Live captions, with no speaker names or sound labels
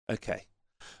Okay.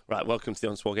 Right, welcome to the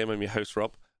Honest Wargamer. I'm your host,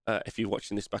 Rob. If you're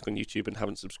watching this back on YouTube and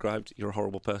haven't subscribed, you're a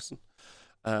horrible person.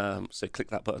 So click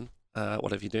that button,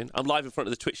 whatever you're doing. I'm live in front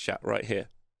of the Twitch chat right here.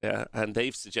 Yeah, and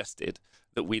they've suggested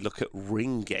that we look at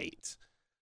Ringgate,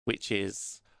 which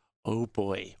is, oh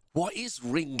boy, what is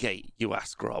Ringgate, you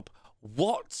ask, Rob?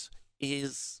 What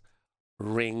is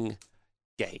Ringgate?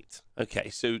 Okay,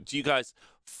 so do you guys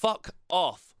fuck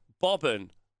off,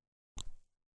 Bobbin?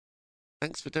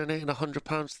 Thanks for donating £100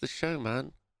 to the show,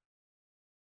 man.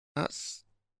 That's,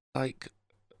 like,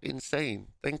 insane.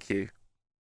 Thank you.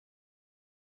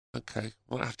 Okay,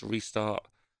 I might have to restart.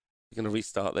 We're going to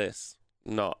restart this.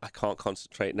 No, I can't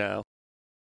concentrate now.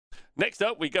 Next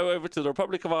up, we go over to the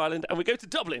Republic of Ireland, and we go to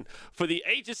Dublin for the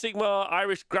Age of Sigmar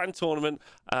Irish Grand Tournament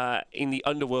in the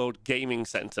Underworld Gaming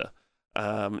Centre.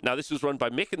 Now, this was run by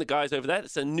Mick and the guys over there.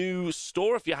 It's a new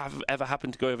store. If you have ever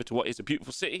happened to go over to what is a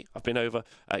beautiful city, I've been over,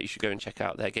 you should go and check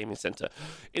out their gaming centre.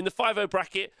 In the 5-0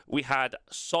 bracket, we had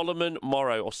Solomon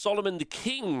Morrow, or Solomon the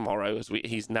King Morrow, as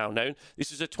he's now known.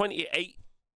 This is a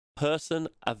 28-person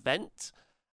event,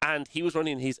 and he was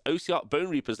running his OCR Bone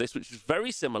Reapers list, which is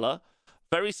very similar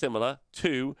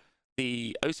to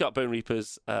the OCR Bone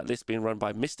Reapers list being run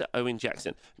by Mr. Owen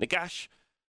Jackson. Nagash,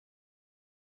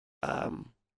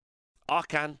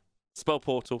 Arcan, Spell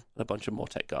Portal, and a bunch of more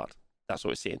Tech Guard. That's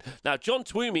what we're seeing. Now, John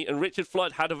Twomey and Richard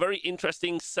Flood had a very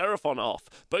interesting Seraphon off,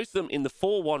 both of them in the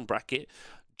 4-1 bracket.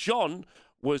 John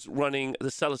was running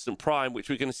the Celestant Prime, which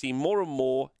we're going to see more and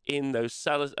more in those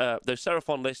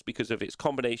Seraphon lists because of its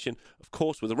combination, of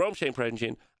course, with the Realm Chamber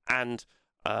engine and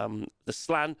the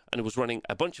Slan, and it was running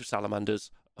a bunch of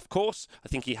Salamanders. Of course, I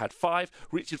think he had 5.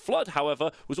 Richard Flood,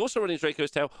 however, was also running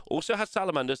Draco's Tail, also had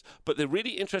Salamanders, but the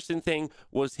really interesting thing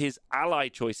was his ally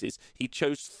choices. He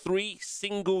chose 3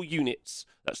 single units,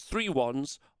 that's 3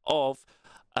 ones, of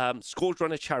Scourge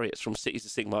Runner Chariots from Cities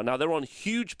of Sigmar. Now, they're on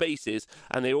huge bases,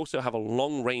 and they also have a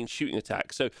long-range shooting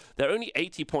attack, so they're only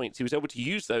 80 points. He was able to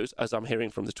use those, as I'm hearing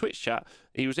from the Twitch chat,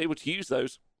 he was able to use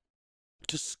those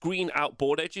to screen out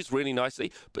board edges really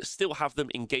nicely, but still have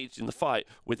them engaged in the fight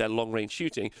with their long-range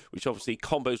shooting, which obviously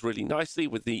combos really nicely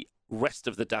with the rest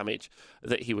of the damage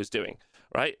that he was doing,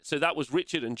 right? So that was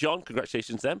Richard and John.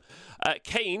 Congratulations them.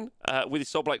 Kane, with his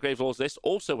Soulblight Gravelords list,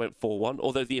 also went 4-1,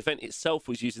 although the event itself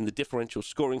was using the differential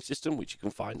scoring system, which you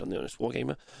can find on the Honest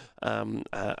Wargamer,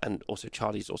 and also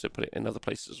Charlie's also put it in other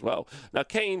places as well. Now,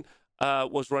 Kane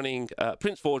was running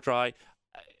Prince Vordry,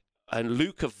 and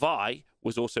Luca Vi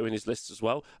was also in his list as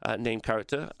well, named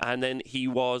character. And then he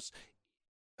was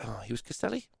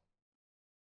Castelli?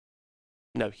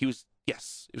 No,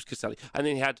 yes, it was Castelli. And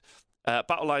then he had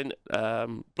Battle Line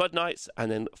Blood Knights, and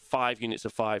then 5 units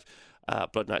of 5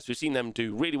 Blood Knights. We've seen them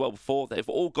do really well before. They've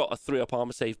all got a 3-up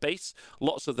armor save base.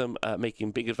 Lots of them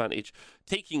taking big advantage,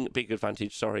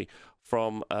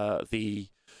 from the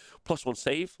 +1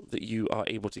 save that you are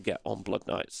able to get on Blood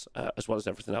Knights, as well as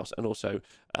everything else. And also,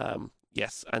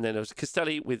 yes, and then there was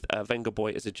Castelli with Venga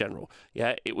Boy as a general.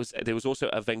 Yeah, there was also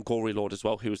a Vengori Lord as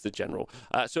well, who was the general.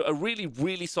 So a really,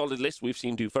 really solid list we've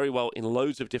seen do very well in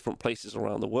loads of different places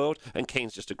around the world, and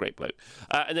Kane's just a great bloke.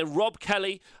 And then Rob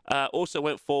Kelly also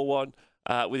went 4-1.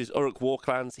 With his Uruk War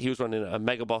Clans. He was running a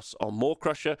Mega Boss on Maw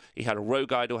Crusher. He had a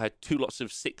Rogue Idol, had 2 lots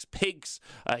of 6 pigs.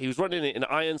 He was running it in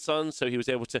Iron Sun, so he was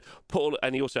able to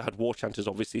and he also had War Chanters,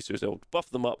 obviously, so he was able to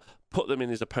buff them up, put them in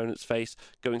his opponent's face.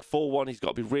 Going 4-1, he's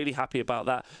got to be really happy about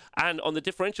that. And on the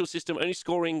differential system, only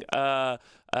scoring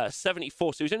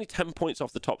 74, so he's only 10 points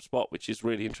off the top spot, which is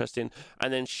really interesting.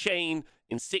 And then Shane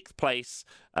in 6th place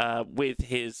with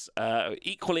his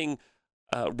equaling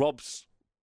Rob's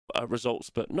results,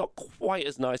 but not quite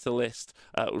as nice a list.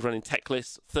 Was running Tech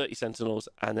List, 30 Sentinels,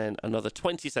 and then another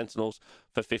 20 Sentinels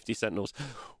for 50 Sentinels.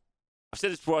 I've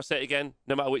said this before, I'll say it again.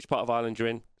 No matter which part of Ireland you're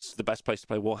in, it's the best place to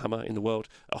play Warhammer in the world.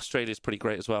 Australia's pretty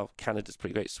great as well. Canada's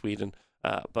pretty great. Sweden.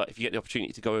 But if you get the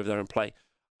opportunity to go over there and play,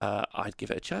 I'd give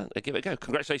it a chance. I'd give it a go.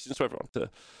 Congratulations to everyone.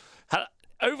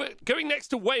 Going next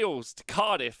to Wales, to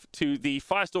Cardiff, to the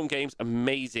Firestorm Games,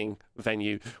 amazing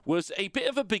venue, was a bit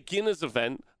of a beginner's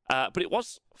event, but it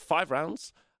was 5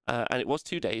 rounds, and it was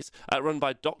 2 days, run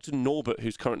by Dr. Norbert,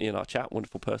 who's currently in our chat,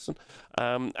 wonderful person.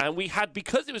 And we had,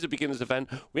 because it was a beginner's event,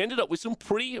 we ended up with some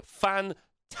pretty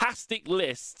fantastic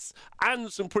lists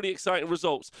and some pretty exciting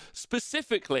results,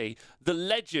 specifically the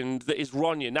legend that is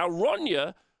Ronya. Now,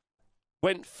 Ronya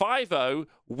went 5-0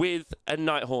 with a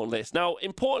Nighthaunt list. Now,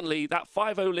 importantly, that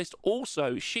 5-0 list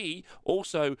she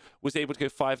also was able to go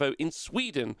 5-0 in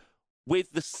Sweden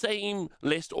with the same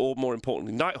list, or more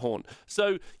importantly, Nighthaunt.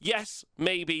 So, yes,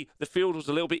 maybe the field was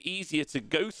a little bit easier to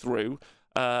go through,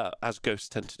 as ghosts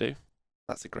tend to do.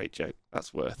 That's a great joke.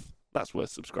 That's worth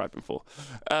subscribing for.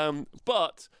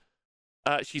 But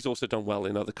She's also done well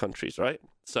in other countries, right?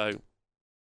 So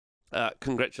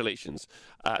congratulations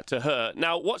to her.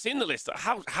 Now, what's in the list?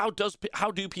 How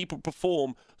do people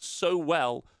perform so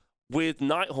well with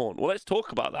Nighthaunt? Well, let's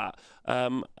talk about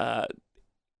that.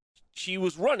 She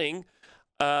was running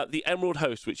the Emerald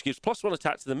Host, which gives +1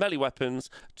 attack to the melee weapons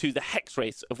to the Hex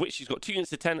Wraiths, of which she's got 2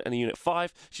 units of 10 and a unit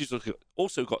 5. She's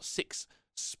also got 6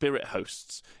 Spirit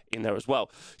Hosts in there as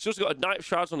well. She's also got a Knight of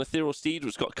Shrouds on Ethereal Steed,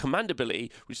 which has got a command ability,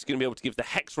 which is going to be able to give the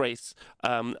Hex Wraiths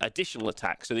additional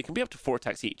attack, so they can be up to 4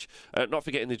 attacks each. Not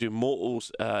forgetting they do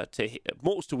mortals to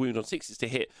wound on 6s to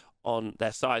hit on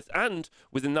their sides, and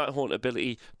with the Nighthaunt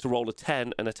ability to roll a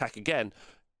 10 and attack again,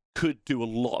 could do a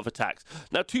lot of attacks.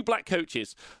 Now, 2 black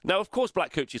coaches. Now, of course,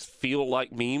 black coaches feel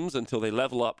like memes until they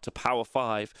level up to power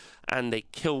 5 and they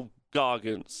kill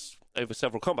Gargants over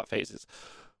several combat phases.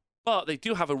 But they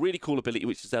do have a really cool ability,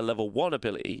 which is their level 1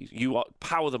 ability. You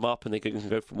power them up and they can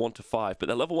go from 1 to 5. But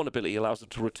their level 1 ability allows them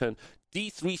to return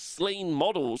D3 slain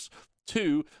models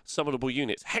to summonable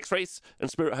units. Hex Wraiths and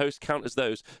Spirit Hosts count as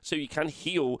those. So you can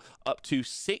heal up to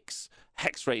 6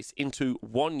 Hex Wraiths into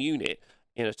 1 unit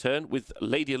in a turn, with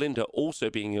Lady Olinda also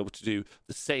being able to do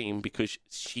the same because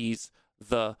she's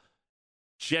the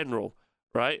general,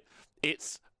 right?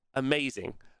 It's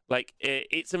amazing. Like,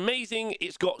 it's amazing.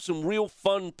 It's got some real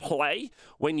fun play.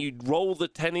 When you roll the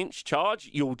 10-inch charge,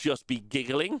 you'll just be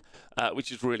giggling, which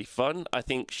is really fun. I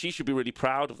think she should be really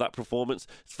proud of that performance.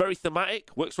 It's very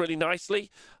thematic, works really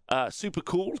nicely, super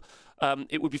cool.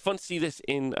 It would be fun to see this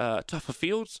in tougher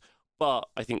fields, but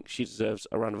I think she deserves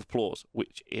a round of applause,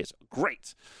 which is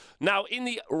great. Now, in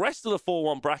the rest of the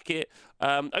 4-1 bracket,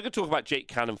 I'm going to talk about Jake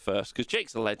Cannon first, because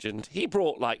Jake's a legend. He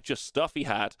brought, like, just stuff he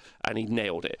had, and he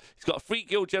nailed it. He's got a free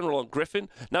guild general on Griffin.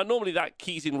 Now, normally that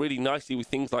keys in really nicely with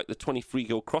things like the 23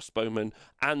 guild crossbowman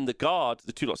and the guard,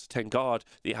 the 2 lots of 10 guard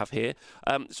that you have here.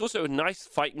 It's also a nice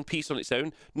fighting piece on its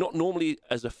own, not normally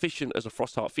as efficient as a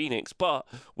Frostheart Phoenix, but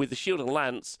with the shield and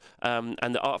lance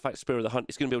and the artifact Spear of the Hunt,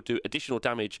 it's going to be able to do additional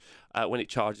damage when it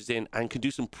charges in, and can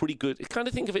do some pretty good. Kind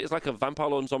of think of it as like a Vampire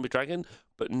Lord and Zombie Dragon,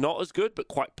 but not as good, but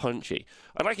quite punchy.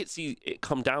 I'd like to see it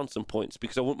come down some points,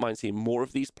 because I wouldn't mind seeing more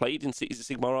of these played in Cities of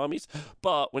Sigmar armies.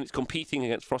 But when it's competing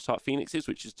against Frostheart Phoenixes,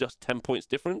 which is just 10 points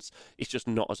difference, it's just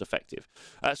not as effective.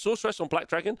 Sorceress on Black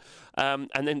Dragon, and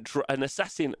then an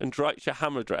Assassin and Drycha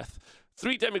Hammerdreth.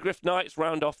 3 Demigryph Knights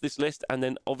round off this list, and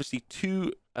then obviously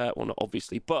 2, well, not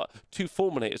obviously, but 2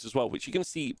 Fulminators as well, which you're going to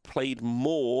see played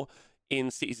more in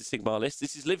Cities of Sigmar list.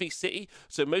 This is Living City,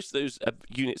 so most of those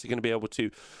units are going to be able to...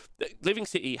 Living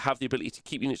City have the ability to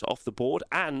keep units off the board,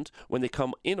 and when they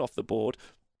come in off the board,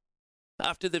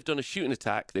 after they've done a shooting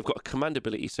attack, they've got a command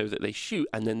ability so that they shoot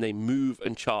and then they move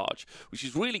and charge, which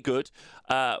is really good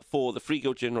for the Free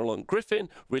Guild General on Griffin,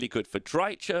 really good for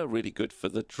Drycha, really good for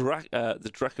the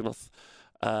Draconoth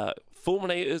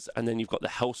Fulminators, and then you've got the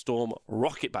Hellstorm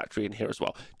Rocket Battery in here as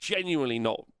well. Genuinely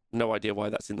no idea why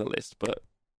that's in the list, but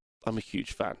I'm a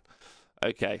huge fan.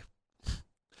 Okay.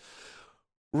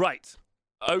 Right.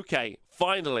 Okay.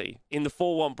 Finally, in the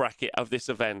 4-1 bracket of this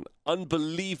event,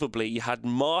 unbelievably, you had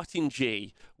Martin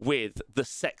G with the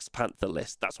Sex Panther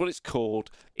list. That's what it's called.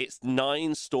 It's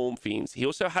 9 Storm Fiends. He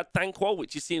also had Thanquol,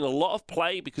 which is seeing a lot of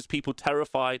play because people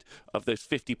terrified of those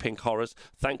 50 pink horrors.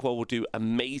 Thanquol will do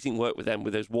amazing work with them,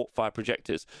 with those warp fire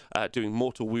projectors, doing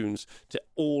mortal wounds to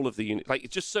all of the units. Like,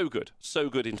 it's just so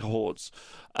good into hordes.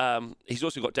 He's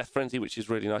also got Death Frenzy, which is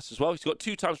really nice as well. He's got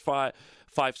 2 times 5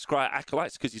 Scryer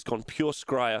Acolytes, because he's gone pure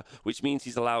Scryer, which means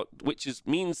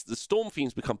means the Storm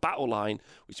Fiends become battle line,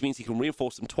 which means he can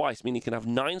reinforce them twice, meaning he can have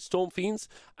 9 Storm Fiends,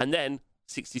 and then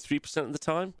 63% of the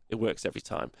time, it works every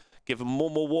time. Give him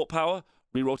more warp power,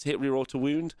 reroll to hit, reroll to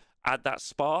wound, add that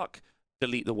spark,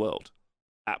 delete the world.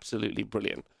 Absolutely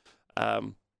brilliant.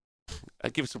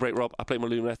 Give us a break, Rob. I played my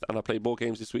Lumineth and I played more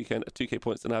games this weekend at 2k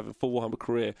points than I have in full Warhammer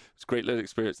career. It's a great learning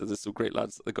experience, and there's some great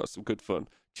lads that got some good fun.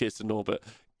 Cheers to Norbert.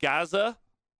 Gaza,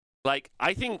 like,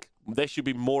 I think there should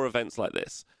be more events like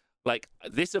this. Like,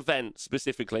 this event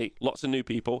specifically, lots of new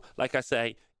people, like I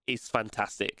say, is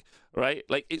fantastic, right?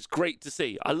 Like, it's great to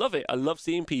see. I love it. I love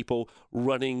seeing people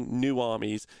running new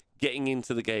armies, getting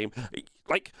into the game.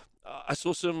 Like, I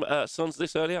saw some Sons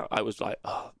this earlier. I was like,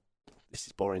 oh, this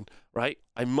is boring, right?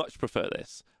 I much prefer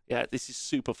this. Yeah, this is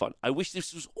super fun. I wish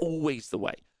this was always the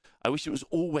way. I wish it was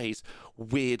always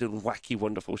weird and wacky,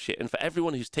 wonderful shit. And for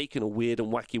everyone who's taken a weird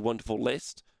and wacky, wonderful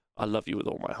list, I love you with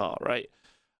all my heart, right?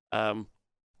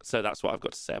 So that's what I've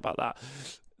got to say about that.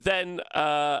 Then,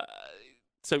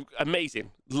 so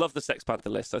amazing. Love the Sex Panther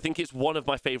list. I think it's one of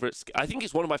my favorites. I think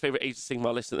it's one of my favorite Age of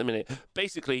Sigmar lists at the minute.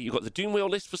 Basically, you've got the Doomwheel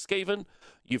list for Skaven.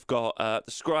 You've got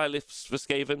the Scryer lists for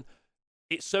Skaven.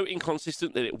 It's so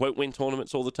inconsistent that it won't win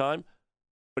tournaments all the time.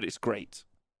 but it's great.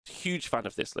 Huge fan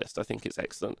of this list. I think it's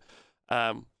excellent.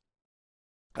 And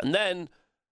then,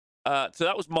 so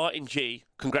that was Martin G.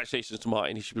 Congratulations to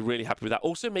Martin. He should be really happy with that.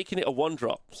 Also making it a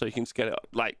 1-drop, so you can just get it,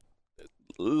 like,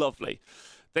 lovely.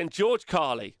 Then George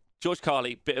Carley. George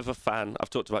Carley, bit of a fan. I've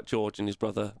talked about George and his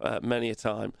brother many a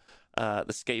time. The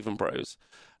Skaven Bros.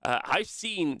 I've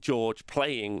seen George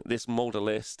playing this molder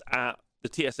list at the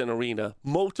TSN Arena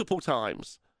multiple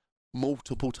times.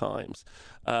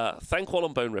 Thanquol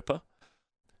and Bone Ripper.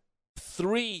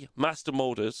 3 Master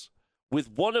Molders,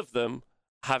 with one of them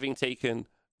having taken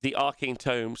the Arcane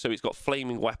Tome, so he's got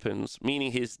flaming weapons,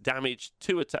 meaning his damage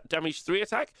 2 attack, damage 3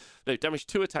 attack? No, damage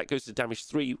 2 attack goes to damage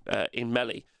 3 in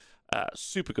melee.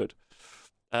 Super good.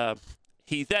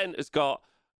 He then has got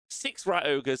 6 Rat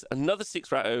Ogres, another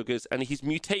 6 Rat Ogres, and he's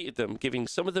mutated them, giving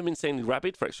some of them Insanely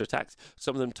Rabid for extra attacks,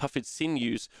 some of them Toughed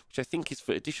Sinews, which I think is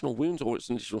for additional wounds, or it's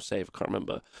an additional save, I can't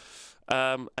remember.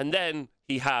 And then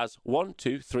he has 1,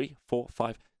 2, 3, 4,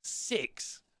 5,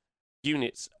 6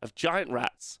 units of Giant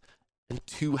Rats and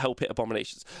 2 Hell Pit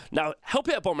Abominations. Now, Hell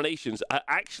Pit Abominations are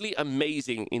actually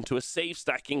amazing into a save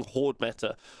stacking horde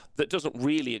meta that doesn't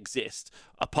really exist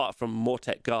apart from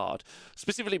Mortek Guard.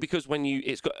 Specifically because when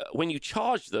you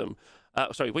charge them,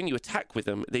 when you attack with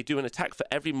them, they do an attack for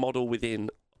every model within,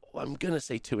 I'm going to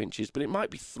say 2 inches, but it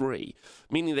might be 3,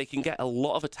 meaning they can get a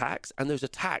lot of attacks, and those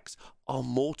attacks are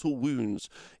mortal wounds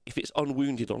if it's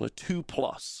unwounded on a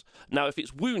 2+. Now, if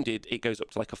it's wounded, it goes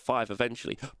up to like a 5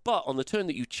 eventually, but on the turn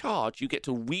that you charge, you get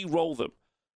to re-roll them,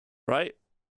 right?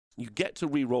 You get to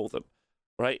re-roll them,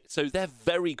 right? So they're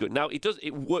very good. Now,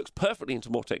 it works perfectly into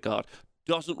Mortek Guard,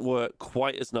 doesn't work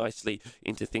quite as nicely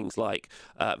into things like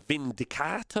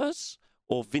Vindicators,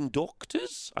 or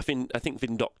Vindoctors. I think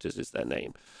Vindoctors is their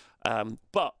name.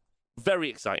 But very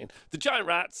exciting. The Giant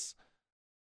Rats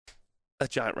are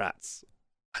Giant Rats.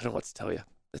 I don't know what to tell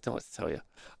you.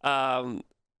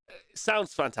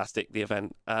 Sounds fantastic, the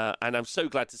event. And I'm so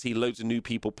glad to see loads of new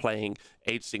people playing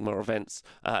Age Sigmar events.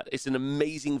 It's an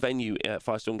amazing venue at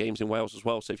Firestone Games in Wales as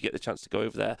well. So if you get the chance to go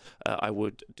over there, I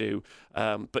would do.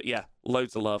 But yeah,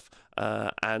 loads of love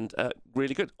and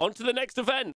really good. On to the next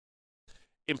event.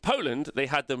 In Poland, they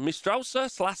had the Mistrzostwa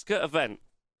Śląska event,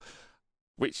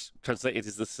 which translated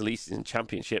is the Silesian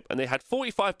Championship, and they had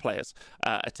 45 players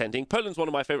attending. Poland's one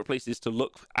of my favorite places to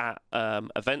look at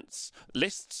events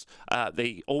lists.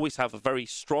 They always have a very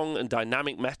strong and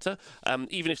dynamic meta,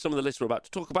 even if some of the lists we're about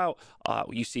to talk about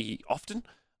you see often,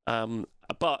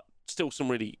 but still some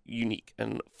really unique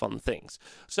and fun things.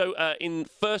 So in the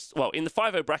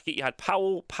 5-0 bracket, you had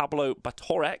Powell, Pablo,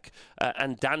 Batorek,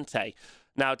 and Dante.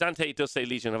 Now, Dante does say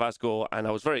Legion of Asgore, and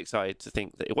I was very excited to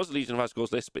think that it was a Legion of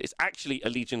Asgore's list, but it's actually a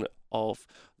Legion of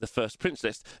the First Prince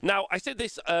list. Now, I said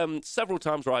this several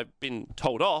times, or I've been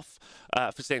told off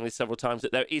for saying this several times,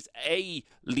 that there is a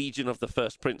Legion of the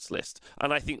First Prince list,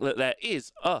 and I think that there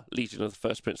is a Legion of the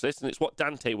First Prince list, and it's what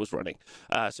Dante was running.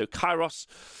 So Kairos,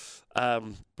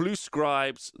 Blue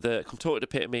Scribes, the Contorted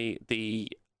Epitome, the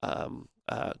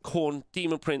Khorne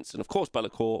Demon Prince, and of course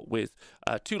Be'lakor, with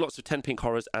 2 lots of 10 pink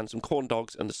horrors and some Khorne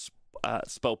dogs and the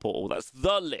spell portal. That's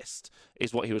the list,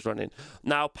 is what he was running.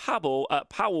 Now Powell,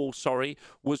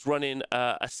 was running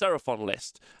a Seraphon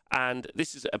list, and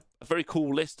this is a very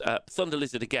cool list. Thunder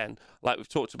Lizard again, like we've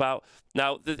talked about.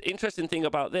 Now the interesting thing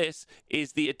about this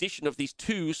is the addition of these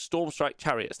 2 Stormstrike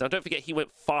chariots. Now don't forget, he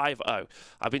went 5-0.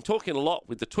 I've been talking a lot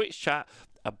with the Twitch chat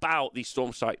about these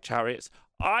Stormstrike chariots.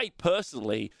 I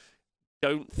personally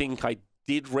don't think I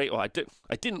did rate, or I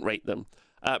didn't rate them.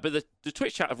 But the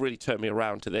Twitch chat have really turned me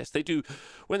around to this. They do,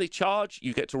 when they charge,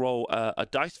 you get to roll a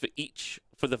dice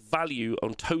for the value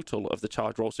on total of the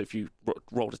charge roll. So if you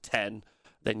rolled a 10,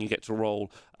 then you get to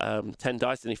roll 10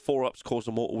 dice, and if 4-ups cause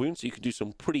a mortal wound, so you can do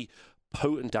some pretty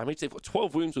potent damage. They've got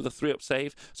 12 wounds with a 3-up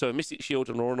save, so a Mystic Shield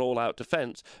and or an all-out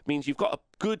defense means you've got a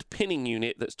good pinning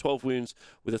unit that's 12 wounds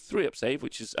with a 3-up save,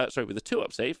 which is with a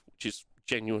 2-up save, which is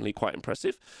genuinely quite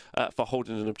impressive for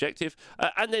holding an objective.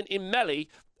 And then in melee,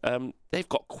 they've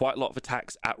got quite a lot of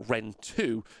attacks at Ren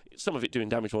 2, some of it doing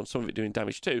damage 1, some of it doing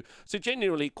damage 2, so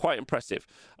genuinely quite impressive.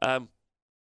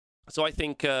 So I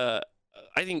think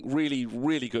really,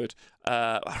 really good.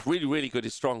 Really good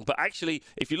is strong. But actually,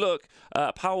 if you look,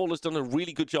 Powell has done a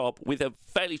really good job with a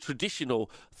fairly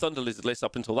traditional Thunder Lizard list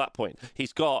up until that point.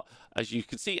 He's got, as you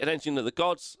can see, an Engine of the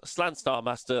Gods, Slan Star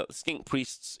Master, Skink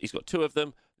Priests. He's got 2 of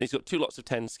them. He's got 2 lots of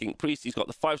 10 Skink Priests. He's got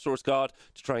the 5 Saurus Guard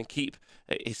to try and keep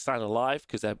his Slan alive,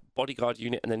 because they're bodyguard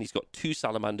unit. And then he's got 2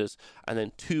 Salamanders and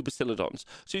then 2 Bastiladons.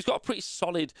 So he's got a pretty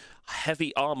solid,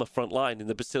 heavy armor front line in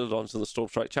the Bastiladons and the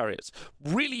Stormstrike Chariots.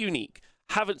 Really unique.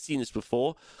 Haven't seen this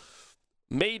before.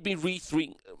 Made me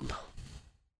rethink.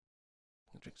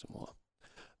 Drink some water.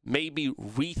 maybe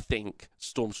rethink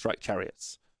Stormstrike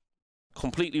chariots.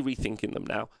 Completely rethinking them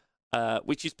now.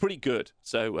 Which is pretty good.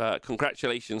 So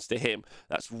congratulations to him.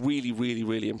 That's really, really,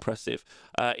 really impressive.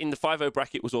 In the 5-0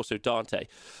 bracket was also Dante.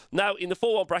 Now, in the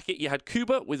 4-1 bracket, you had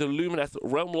Kuba with a Lumineth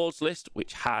Realm Lords list,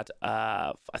 which had,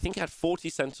 I think it had 40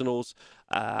 Sentinels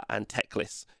and tech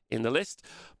lists in the list.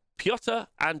 Piotr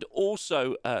and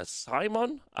also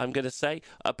Simon, I'm going to say,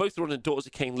 both were on the Daughters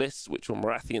of Cain lists, which were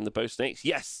Marathi and the Bow Snakes.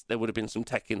 Yes, there would have been some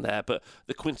tech in there, but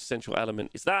the quintessential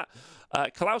element is that.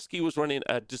 Kalowski was running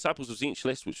a Disciples of Tzeentch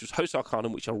list, which was Host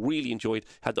Arcanum, which I really enjoyed.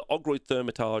 Had the Ogroid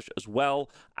Thermitage as well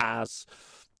as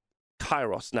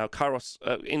Kairos. Now, Kairos,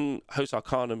 in Host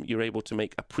Arcanum, you're able to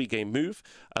make a pre-game move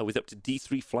with up to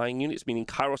D3 flying units, meaning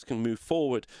Kairos can move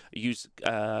forward, use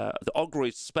the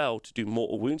Ogroid spell to do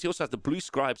mortal wounds. He also has the Blue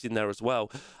Scribes in there as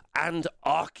well, and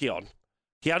Archeon.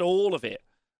 He had all of it.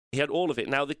 He had all of it.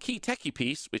 Now, the key techie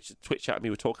piece, which Twitch chat and me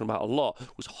were talking about a lot,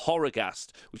 was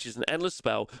Horrorghast, which is an endless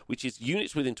spell, which is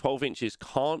units within 12 inches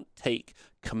can't take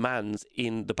commands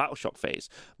in the battle shock phase,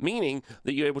 meaning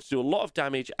that you're able to do a lot of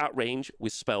damage at range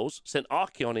with spells, send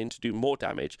Archeon in to do more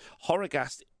damage,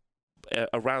 Horrorghast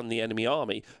around the enemy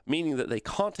army, meaning that they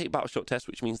can't take battle shock tests,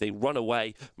 which means they run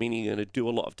away, meaning you're going to do a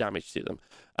lot of damage to them.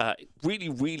 Really,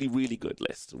 really, really good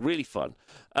list. Really fun.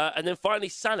 And then finally,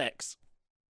 Sanex,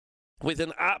 with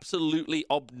an absolutely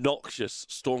obnoxious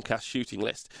Stormcast shooting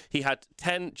list. He had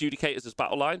 10 Judicators as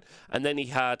battle line, and then he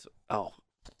had,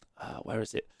 where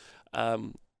is it?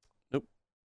 Nope.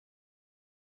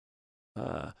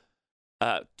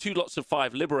 2 lots of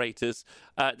 5 Liberators.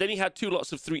 Then he had 2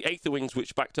 lots of 3 Aether Wings,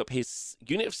 which backed up his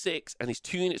unit of 6 and his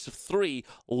 2 units of 3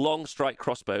 long strike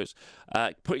crossbows,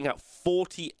 putting out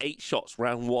 48 shots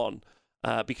round 1.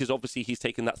 Because obviously he's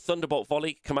taken that Thunderbolt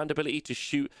Volley command ability to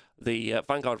shoot the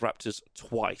Vanguard Raptors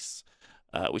twice,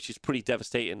 which is pretty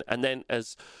devastating. And then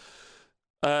as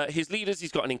his leaders,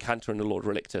 he's got an Incantor and a Lord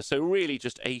Relictor. So really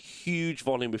just a huge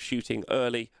volume of shooting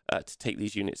early to take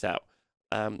these units out.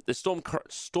 The Storm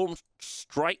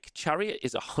Strike Chariot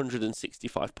is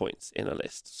 165 points in a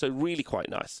list. So really quite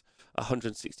nice.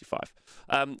 165.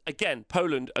 Again,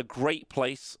 Poland, a great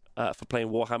place for playing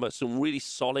Warhammer. Some really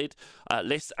solid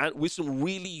lists and with some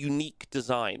really unique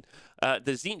design.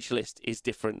 The Tzeentch list is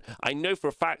different. I know for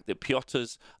a fact that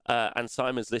Piotr's and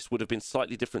Simon's list would have been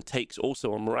slightly different takes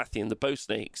also on Marathi and the Bow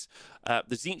Snakes.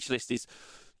 The Tzeentch list is,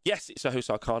 yes, it's a Host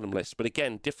Arcanum list, but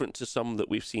again, different to some that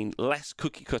we've seen, less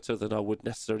cookie cutter than I would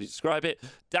necessarily describe it.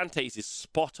 Dante's is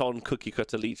spot on cookie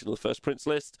cutter Legion of the First Prince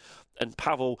list, and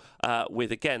Pavel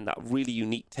with, again, that really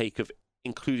unique take of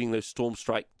including those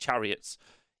Stormstrike chariots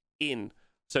in.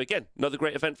 So again, another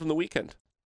great event from the weekend.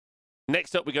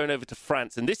 Next up, we're going over to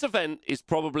France, and this event is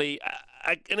probably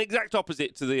an exact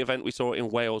opposite to the event we saw in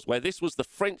Wales, where this was the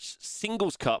French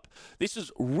Singles Cup. This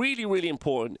was really, really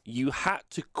important. You had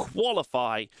to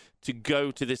qualify to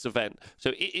go to this event. So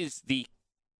it is the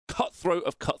cutthroat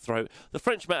of cutthroat. The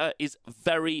French meta is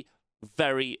very,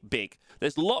 very big.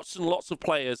 There's lots and lots of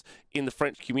players in the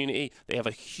French community. They have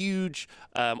a huge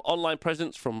online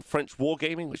presence from French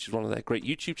Wargaming, which is one of their great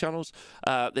YouTube channels.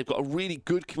 They've got a really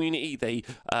good community. They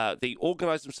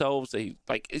organize themselves.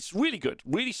 It's really good,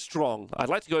 really strong. I'd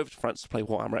like to go over to France to play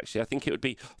Warhammer. Actually, I think it'd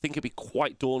be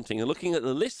quite daunting. And looking at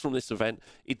the list from this event,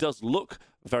 it does look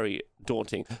very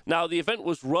daunting. Now, the event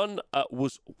was won by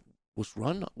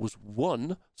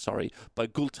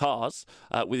Gultars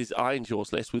with his Iron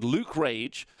Jaws list, with Luke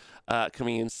Rage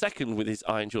coming in second with his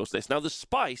Iron Jaws list. Now, the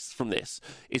spice from this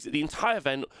is that the entire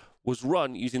event was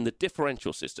run using the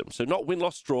differential system. So not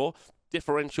win-loss-draw,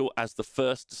 differential as the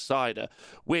first decider,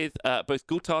 with both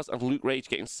Gultars and Luke Rage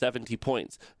getting 70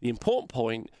 points. The important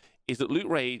point is that Luke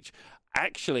Rage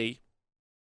actually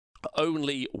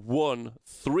only won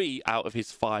 3 out of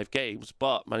his 5 games,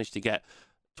 but managed to get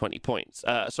 20 points.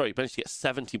 Managed to get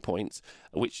 70 points,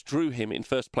 which drew him in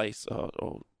first place,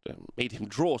 made him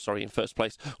draw, in first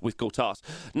place with Gultars.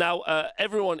 Now,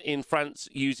 everyone in France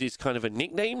uses kind of a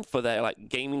nickname for their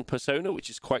gaming persona, which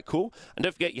is quite cool. And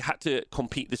don't forget, you had to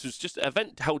compete. This was just an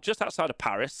event held just outside of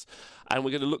Paris, and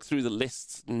we're going to look through the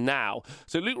lists now.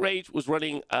 So Luke Rage was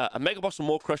running a Mega Boss and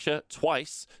Maw Crusher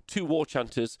twice, 2 War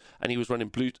Chanters, and he was running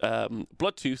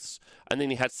Bloodtooths, and then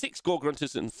he had 6 Gore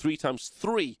Grunters and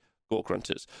 3x3 Gore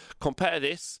Grunters. Compare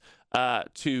this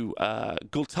to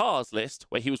Gultar's list,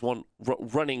 where he was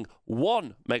running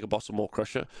 1 Mega Boss and Maw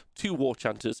Crusher, 2 War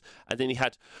Chanters, and then he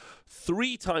had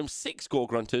 3x6 Gore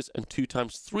Grunters and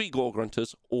 2x3 Gore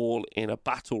Grunters, all in a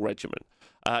battle regimen.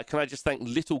 Can I just thank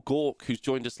Little Gork, who's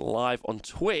joined us live on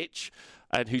Twitch,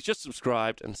 and who's just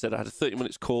subscribed and said, I had a 30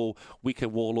 minutes call,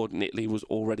 Weekend Warlord in Italy was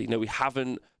already. No, we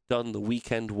haven't done the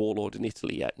Weekend Warlord in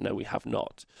Italy yet. No, we have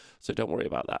not. So don't worry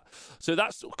about that. So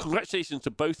that's congratulations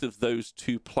to both of those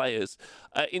two players.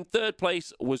 In third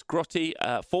place was Grotti.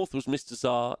 Fourth was Mr.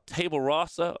 Czar. Table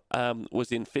Rasa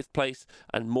was in fifth place,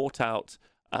 and Mortout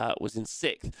was in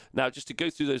sixth. Now, just to go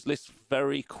through those lists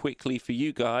very quickly for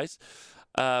you guys.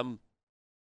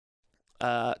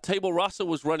 Table Rasa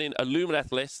was running a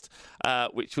Lumineth list,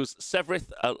 which was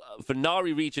Severith,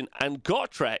 Venari region, and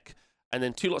Gotrek, and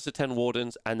then 2 lots of 10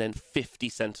 Wardens, and then 50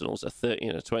 Sentinels, a 30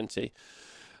 and a 20.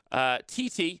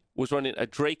 TT was running a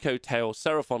Draco Tail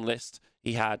Seraphon list.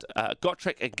 He had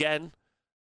Gotrek again,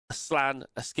 a Slan,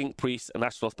 a Skink Priest, an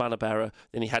Ashloth Banner Bearer.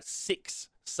 Then he had 6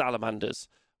 Salamanders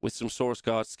with some Saurus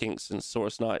Guards, Skinks, and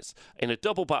Saurus Knights in a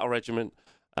double battle regiment.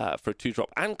 For a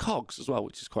 2-drop, and Cogs as well,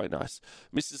 which is quite nice.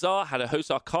 Mr. Czar had a Host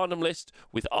Arcanum list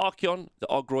with Archeon, the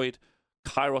Ogroid,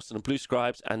 Kairos, and the Blue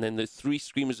Scribes, and then the 3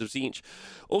 Screamers of Tzeentch.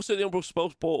 Also the Umbral Spell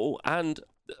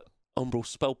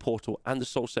Portal and the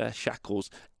Soulshare Shackles.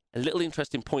 A little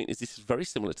interesting point is this is very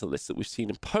similar to the list that we've seen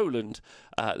in Poland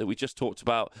that we just talked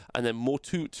about. And then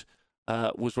Mortut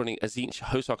was running a Tzeentch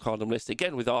Host Arcanum list,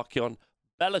 again with Archeon,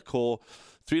 Be'lakor,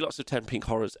 3 lots of 10 pink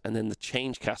horrors, and then the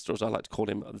Change Caster, as I like to call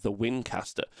him, the Wind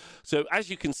Caster. So as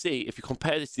you can see, if you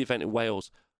compare this to the event in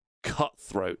Wales,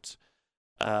 cutthroat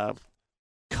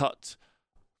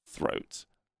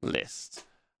list.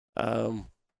 Honest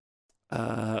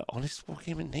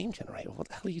Wargamer name generator. What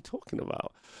the hell are you talking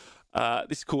about?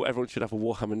 This is cool. Everyone should have a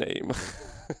Warhammer name.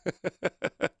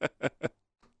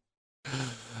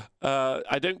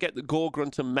 I don't get the Gore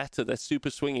Grunter meta. They're super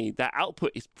swingy. Their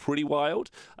output is pretty wild,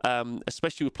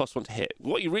 especially with +1 to hit.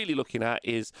 What you're really looking at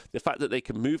is the fact that they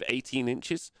can move 18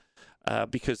 inches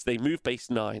because they move base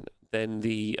 9. Then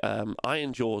the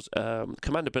Iron Jaws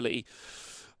command ability,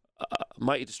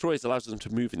 Mighty Destroyers, allows them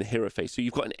to move in the hero phase. So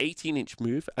you've got an 18-inch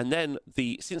move, and then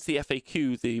since the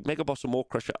FAQ, the Mega Boss or Maw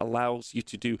Crusher allows you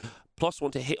to do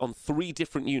 +1 to hit on 3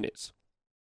 different units.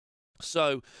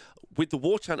 So, with the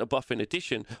War Chanter buff in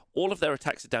addition, all of their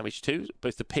attacks are damage too,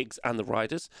 both the pigs and the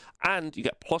riders, and you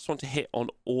get +1 to hit on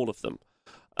all of them.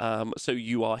 So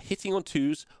you are hitting on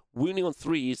 2s, wounding on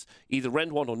 3s, either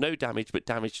rend 1 or no damage, but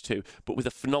damage 2, but with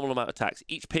a phenomenal amount of attacks.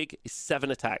 Each pig is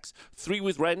 7 attacks, 3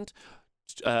 with rend,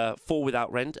 4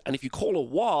 without rend, and if you call a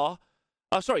war...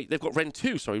 Oh, sorry, they've got rend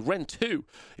 2, rend 2.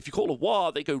 If you call a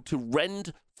war, they go to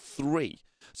rend 3.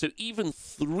 So even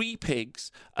 3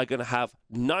 pigs are going to have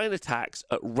 9 attacks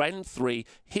at rend 3,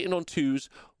 hitting on 2s,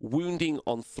 wounding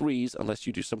on 3s, unless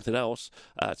you do something else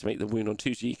to make them wound on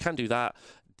 2s. So you can do that.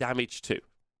 Damage 2.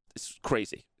 It's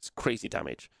crazy. It's crazy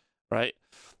damage, right?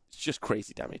 It's just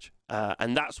crazy damage.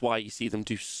 And that's why you see them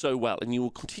do so well. And you will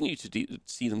continue to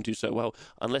see them do so well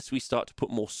unless we start to put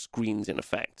more screens in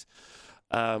effect.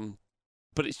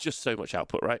 But it's just so much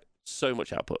output, right? So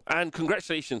much output. And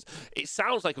congratulations. It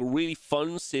sounds like a really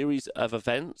fun series of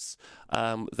events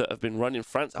that have been run in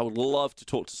France. I would love to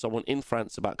talk to someone in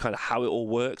France about kind of how it all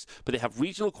works. But they have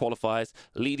regional qualifiers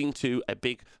leading to a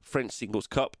big French singles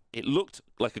cup. It looked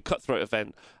like a cutthroat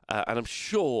event. And I'm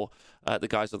sure the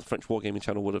guys on the French Wargaming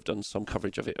channel would have done some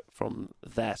coverage of it from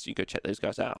there. So you go check those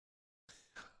guys out.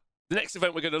 The next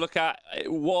event we're going to look at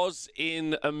was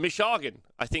in Michigan,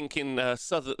 I think in the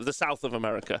south of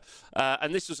America.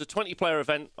 And this was a 20-player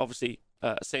event, obviously,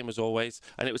 same as always.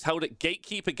 And it was held at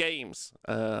Gatekeeper Games,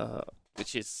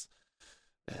 which is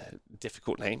a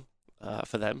difficult name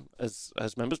for them as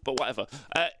members, but whatever.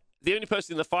 The only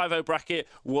person in the 5-0 bracket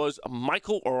was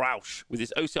Michael Rausch with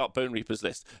his OCR Bone Reapers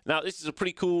list. Now, this is a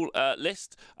pretty cool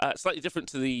list, slightly different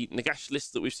to the Nagash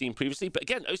list that we've seen previously. But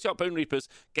again, OCR Bone Reapers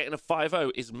getting a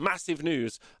 5-0 is massive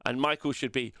news, and Michael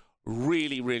should be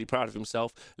really, really proud of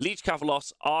himself. Leech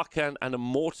Cavalos, Arcan, and a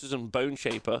Mortisan Bone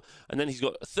Shaper. And then he's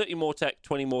got 30 Mortec,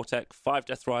 20 Mortec, 5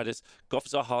 Death Riders,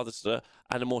 Gothizzar Harvester,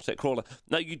 and a Mortec Crawler.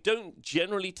 Now, you don't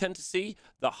generally tend to see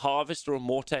the Harvester or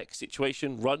Mortec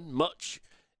situation run much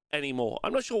anymore.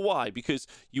 I'm not sure why, because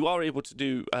you are able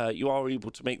to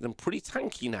make them pretty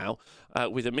tanky now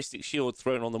with a Mystic Shield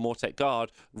thrown on the Mortec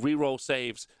Guard, reroll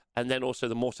saves, and then also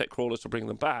the Mortec Crawlers to bring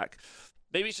them back.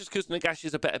 Maybe it's just because Nagash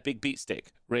is a better big beat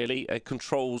stick, really. It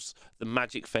controls the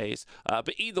magic phase.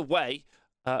 But either way,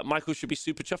 Michael should be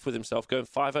super chuffed with himself going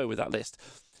 5-0 with that list.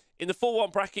 In the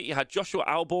 4-1 bracket, you had Joshua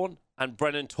Alborn and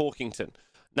Brennan Torkington.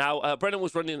 Now, Brennan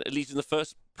was running a Legion the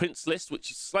First Prince list,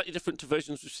 which is slightly different to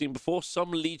versions we've seen before.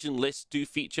 Some Legion lists do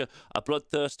feature a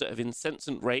Bloodthirster of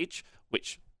Incensant Rage,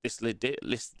 which this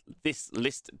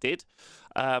list did.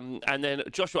 And then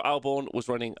Joshua Alborn was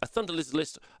running a Thunder Lizard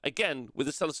list, again, with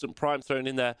a Celestant Prime thrown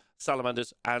in there,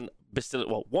 Salamanders and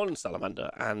one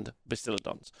Salamander and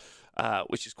Bastillodons,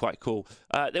 which is quite cool.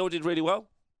 They all did really well.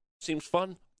 Seems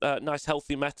fun. nice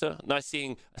healthy meta. Nice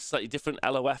seeing a slightly different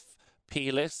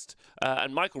LOFP list.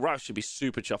 And Michael Rouse should be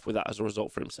super chuffed with that as a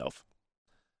result for himself.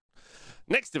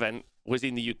 Next event was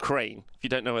in the Ukraine. If you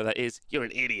don't know where that is, you're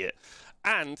an idiot.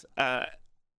 And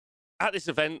at this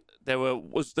event, there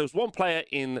was one player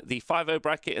in the 5-0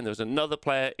 bracket, and there was another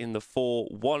player in the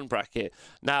 4-1 bracket.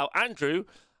 Now, Andrew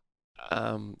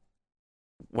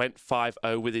went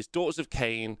 5-0 with his Daughters of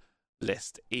Cain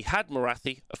list. He had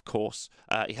Marathi, of course.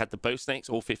 He had the Bow Snakes,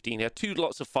 all 15. He had 2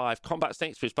 lots of 5 combat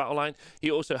snakes for his battle line.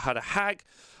 He also had a hag,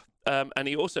 and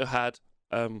he also had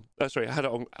a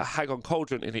hag on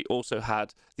Cauldron, and he also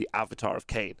had the Avatar of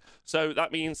Cain. So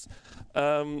that means,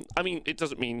 it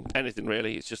doesn't mean anything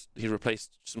really. It's just he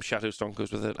replaced some Shadow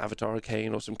Stonkers with an Avatar of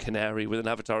Cain, or some Canary with an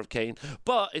Avatar of Cain.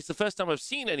 But it's the first time I've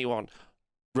seen anyone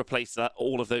replace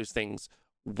all of those things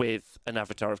with an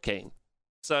Avatar of Cain.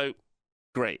 So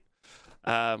great.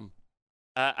 And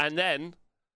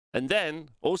then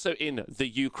also in the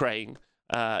Ukraine,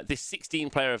 this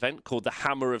 16-player event called the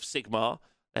Hammer of Sigmar.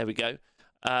 There we go.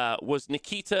 Was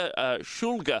Nikita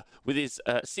Shulga with his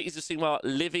Cities of Sigmar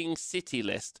Living City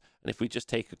list. And if we just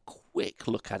take a quick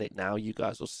look at it now, you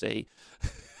guys will see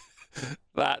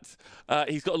that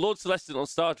he's got a Lord Celestin on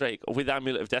Star Drake with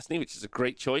Amulet of Destiny, which is a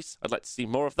great choice. I'd like to see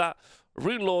more of that.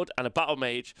 Rune Lord and a Battle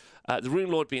Mage. The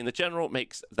Rune Lord being the general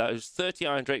makes those 30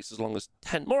 Iron Drakes as long as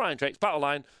 10 more Iron Drakes battle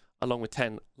line, along with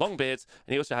 10 Longbeards.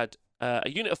 And he also had a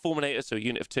unit of Fulminators, so a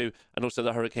unit of 2, and also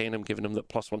the Hurricane. I'm giving them the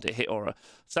 +1 to hit aura.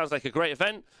 Sounds like a great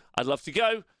event. I'd love to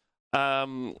go.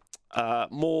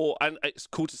 More, and it's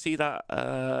cool to see that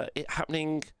it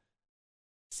happening.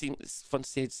 It's fun to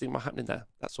see Sigmar happening there.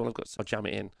 That's all I've got, so I'll jam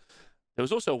it in. There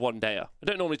was also a one-dayer. I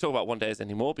don't normally talk about one-dayers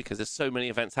anymore because there's so many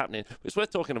events happening, but it's worth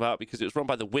talking about because it was run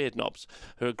by the Weird Knobs,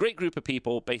 who are a great group of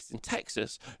people based in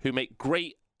Texas who make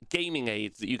great gaming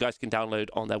aids that you guys can download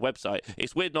on their website.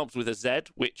 It's Weird Knobs with a Z,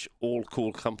 which all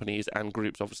cool companies and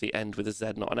groups obviously end with a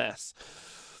Z, not an S.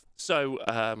 So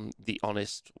the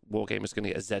honest Wargamer is going to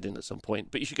get a Z in at some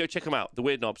point, but you should go check them out. The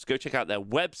Weird Knobs. Go check out their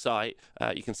website.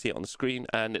 You can see it on the screen,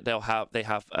 and they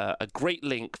have a great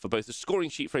link for both the scoring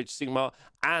sheet for Age of Sigmar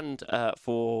and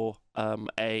for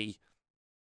a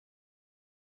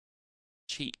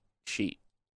cheat sheet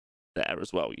there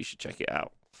as well. You should check it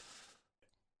out.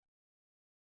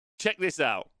 Check this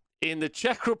out. In the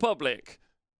Czech Republic,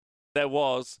 there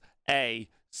was a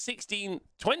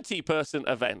 20 person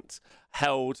event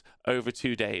held over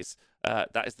 2 days.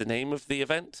 That is the name of the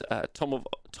event.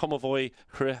 Tomovoy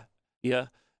Hryja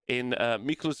in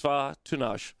Miklusvar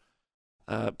Tunaj.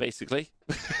 Basically.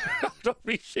 I'm not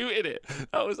reshooting it.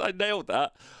 I nailed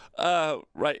that.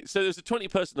 Right, so there's a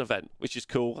 20-person event, which is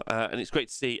cool, and it's great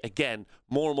to see, again,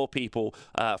 more and more people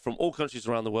from all countries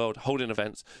around the world holding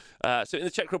events. So in the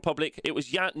Czech Republic, it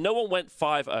was no one went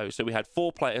 5-0, so we had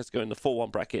 4 players going in the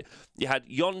 4-1 bracket. You had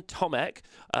Jon Tomek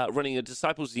running a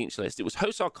Disciples Zinch list. It was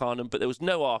Host Arcanum, but there was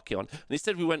no Archeon. And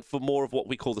instead, we went for more of what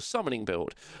we call the summoning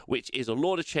build, which is a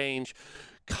Lord of Change,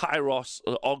 Kairos,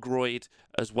 Ogroid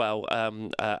as well,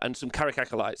 and some Carrick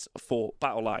Acolytes for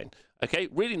battle line. Okay,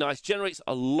 really nice. Generates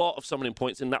a lot of summoning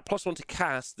points, and that +1 to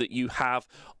cast that you have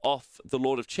off the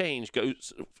Lord of Change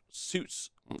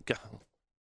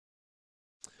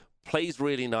plays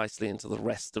really nicely into the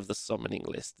rest of the summoning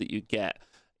list that you get.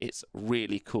 It's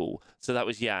really cool. So that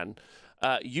was Jan.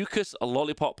 Yukas, a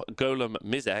Lollipop Golem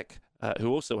Mizek,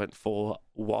 who also went for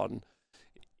 1.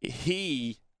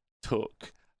 He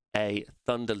took a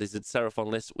Thunder Lizard Seraphon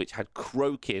list, which had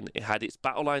Croakin. It had its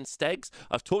Battleline Stegs.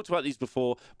 I've talked about these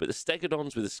before, but the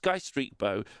Stegodons with a Sky Streak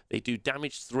Bow, they do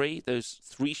damage 3, those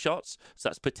 3 shots. So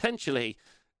that's potentially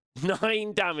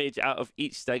 9 damage out of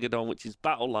each Stegodon, which is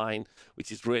Battleline,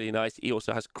 which is really nice. He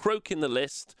also has Croak in the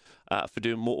list for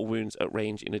doing mortal wounds at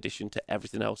range, in addition to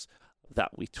everything else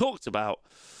that we talked about.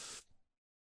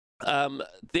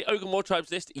 The Ogre War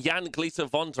Tribes list, Jan Glitter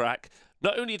Vondrak.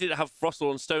 Not only did it have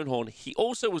Frostal and Stonehorn, he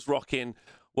also was rocking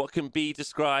what can be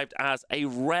described as a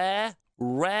rare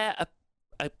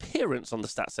appearance on the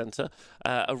stat center,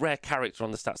 a rare character on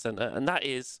the stat center, and that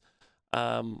is,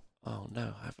 oh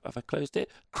no, have I closed it?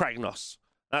 Kragnos.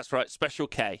 That's right, Special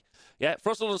K. Yeah,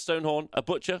 Frostal and Stonehorn, a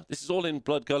Butcher. This is all in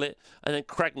Blood Gullet, and then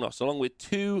Kragnos, along with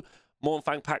 2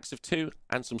 Mornfang packs of 2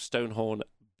 and some Stonehorn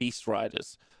Beast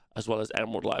Riders, as well as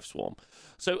Emerald Life Swarm.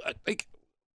 So,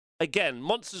 again,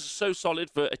 monsters are so solid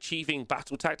for achieving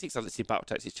battle tactics. Let's see, battle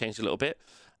tactics changed a little bit.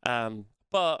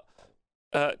 But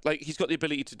he's got the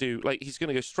ability to do, he's going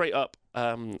to go straight up,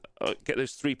 get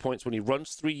those 3 points when he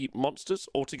runs 3 monsters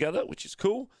all together, which is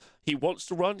cool. He wants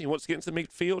to run. He wants to get into the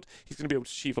midfield. He's going to be able to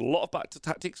achieve a lot of battle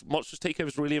tactics. Monsters Takeover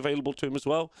is really available to him as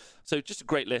well. So just a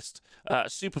great list.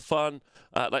 Super fun.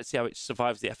 Let's see how it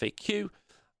survives the FAQ.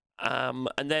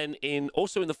 And then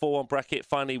also in the 4-1 bracket,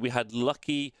 finally, we had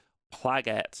Lucky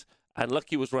Plaguette. And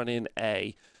Lucky was running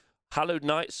a Hallowed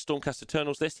Knight Stormcast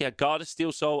Eternals list. He had Garda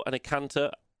Steel Soul and a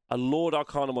Cantor, a Lord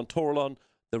Arcanum on Taurolon,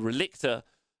 the Relictor,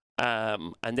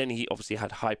 and then he obviously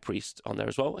had High Priest on there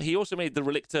as well. He also made the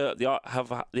Relictor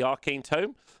have the Arcane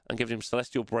Tome and given him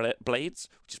Celestial Blades,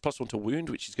 which is +1 to wound,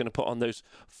 which he's going to put on those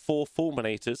 4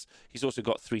 Fulminators. He's also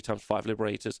got 3x5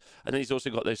 Liberators. And then he's also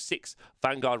got those 6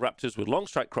 Vanguard Raptors with long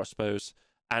strike crossbows,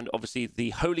 and obviously the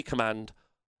Holy Command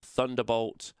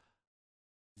Thunderbolt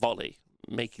Volley,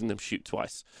 making them shoot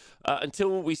twice.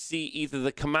 Until we see either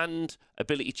the command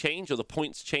ability change or the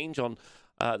points change on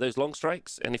those long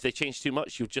strikes, and if they change too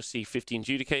much, you'll just see 15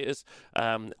 Judicators.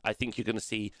 I think you're going to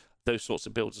see those sorts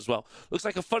of builds as well. Looks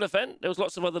like a fun event. There was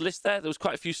lots of other lists there. There was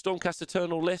quite a few Stormcast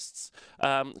Eternal lists,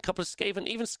 a couple of Skaven.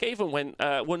 Even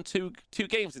Skaven won two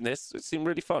games in this. It seemed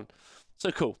really fun.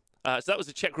 So cool. So that was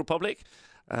the Czech Republic,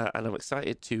 and I'm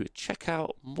excited to check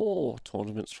out more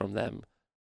tournaments from them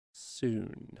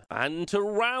soon. And to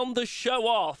round the show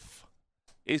off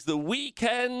is the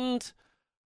weekend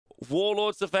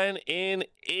Warlords event in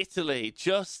Italy,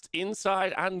 just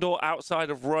inside and or outside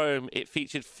of Rome. It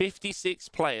featured 56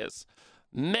 players,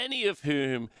 many of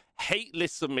whom hate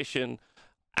list submission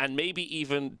and maybe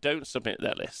even don't submit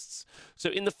their lists. So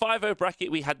in the 5-0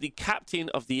 bracket, we had the captain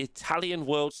of the Italian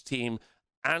Worlds team,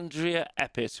 Andrea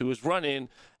Epis, who was running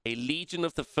a Legion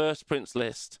of the First Prince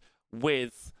list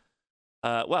with,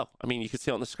 well, I mean, you can see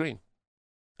it on the screen.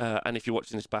 And if you're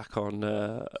watching this back on,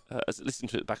 listen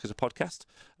to it back as a podcast,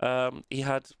 he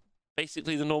had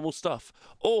basically the normal stuff.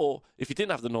 Or if you didn't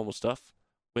have the normal stuff,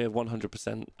 we're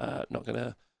 100% not going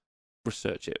to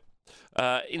research it.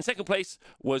 In second place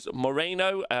was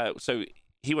Moreno. So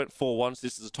he went 4-1. So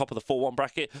this is the top of the 4-1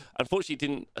 bracket. Unfortunately,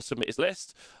 he didn't submit his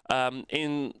list.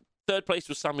 In third place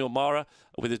was Samuel Mara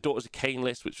with his Daughters of Cain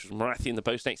list, which was Marathian the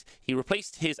Bowsnakes. He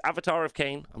replaced his Avatar of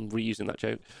Cain, I'm reusing that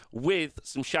joke, with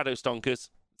some Shadow Stonkers.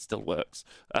 Still works.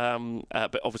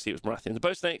 But obviously it was Marathian the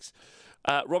Bowsnakes.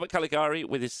 Robert Caligari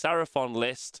with his Seraphon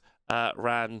list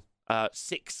ran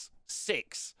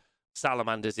 6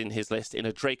 Salamanders in his list in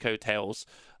a Draco Tales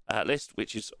list,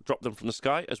 which is drop them from the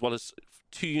sky, as well as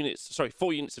 4 units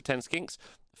of 10 Skinks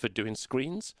for doing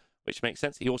screens, which makes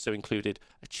sense. He also included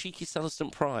a cheeky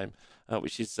Celestant Prime,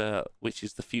 which is the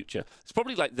future. It's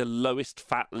probably like the lowest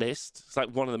fat list. It's like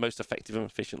one of the most effective and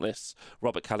efficient lists,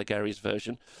 Robert Caligari's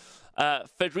version.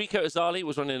 Federico Azali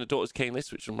was running a Daughters Cain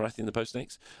list, which was Marathian the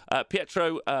Bowsnakes.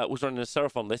 Pietro was running a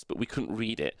Seraphon list, but we couldn't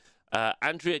read it.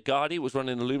 Andrea Gardi was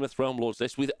running a Lumith Realm Lords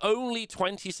list with only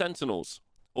 20 Sentinels.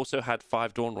 Also had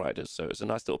 5 Dawn Riders, so it was a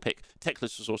nice little pick.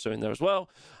 Techless was also in there as well.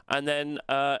 And then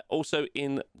also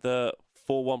in the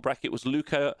 4-1 bracket was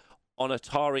Luca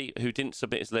Onatari, who didn't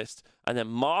submit his list. And then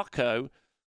Marco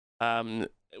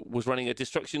was running a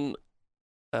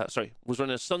was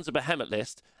running a Sons of Behemoth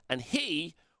list, and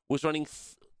he was running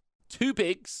 2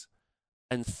 bigs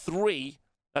and 3,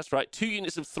 that's right, 2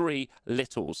 units of 3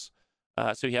 littles.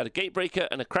 So he had a Gatebreaker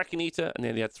and a Kraken Eater, and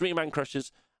then he had 3 Man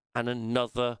Crushers and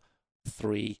another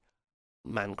 3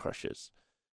 Man Crushers.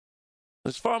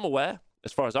 As far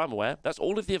as I'm aware, that's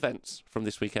all of the events from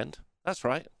this weekend. That's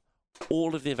right,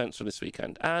 all of the events from this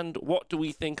weekend. And what do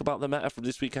we think about the meta from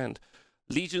this weekend?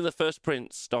 Legion of the First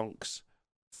Prince stonks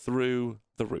through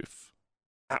the roof.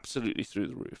 Absolutely through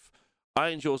the roof.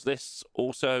 Iron Jaws lists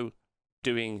also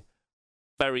doing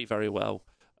very, very well.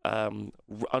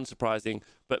 Unsurprising.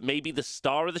 But maybe the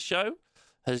star of the show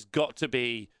has got to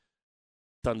be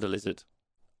Thunder Lizard.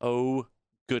 Oh,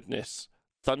 goodness.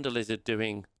 Thunder Lizard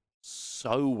doing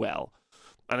so well.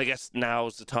 And I guess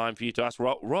now's the time for you to ask,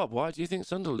 Rob, why do you think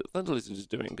Thunder Lizard is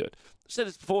doing good? I said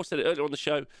it before, said it earlier on the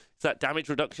show. That damage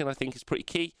reduction, I think, is pretty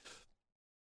key.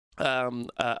 And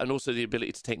also the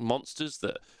ability to take monsters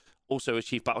that also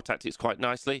achieve battle tactics quite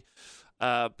nicely.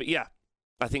 But yeah,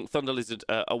 I think Thunder Lizard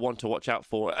are one to watch out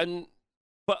for.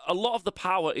 But a lot of the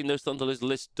power in those Thunder Lizard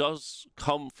lists does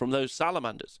come from those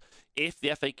Salamanders. If the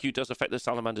FAQ does affect those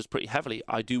Salamanders pretty heavily,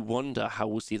 I do wonder how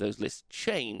we'll see those lists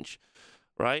change,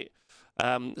 right?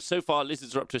 So far,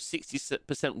 Lizards are up to a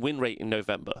 60% win rate in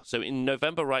November. So in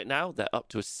November right now, they're up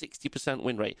to a 60%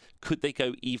 win rate. Could they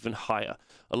go even higher?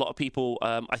 A lot of people,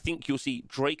 I think you'll see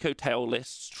Draco Tail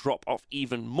lists drop off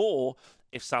even more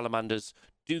if Salamanders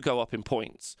do go up in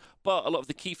points. But a lot of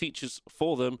the key features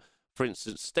for them, for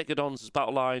instance, Stegodons as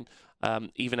battle line,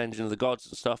 even Engine of the Gods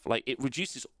and stuff, like it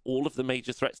reduces all of the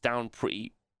major threats down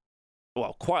quite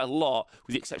a lot,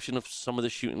 with the exception of some of the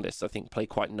shooting lists, I think, play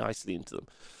quite nicely into them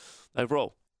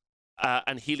overall.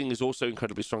 And healing is also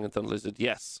incredibly strong in Thunder Lizard,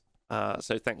 yes.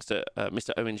 So thanks to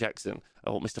Mr. Owen Jackson,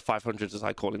 or Mr. 500 as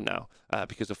I call him now,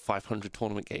 because of 500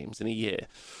 tournament games in a year.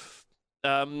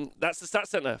 That's the Stat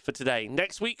Center for today.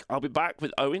 Next week, I'll be back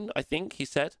with Owen, I think he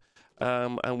said.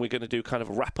 And we're going to do kind of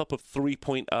a wrap-up of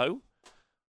 3.0.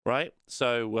 Right?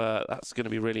 So that's going to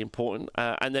be really important.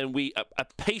 And then we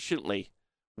patiently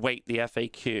wait the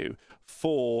FAQ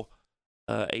for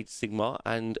Age of Sigmar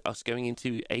and us going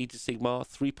into Age of Sigmar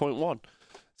 3.1.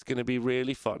 It's going to be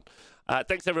really fun.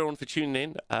 Thanks everyone for tuning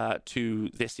in to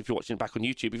this. If you're watching back on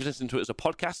YouTube, if you listen to it as a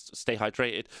podcast, stay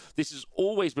hydrated. This has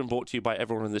always been brought to you by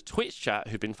everyone in the Twitch chat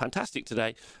who've been fantastic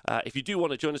today. If you do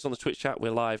want to join us on the Twitch chat,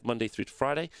 we're live Monday through to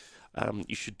Friday.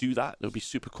 You should do that. It'll be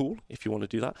super cool if you want to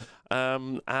do that.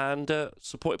 And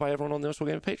supported by everyone on the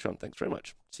Wargamer Patreon. Thanks very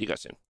much. See you guys soon.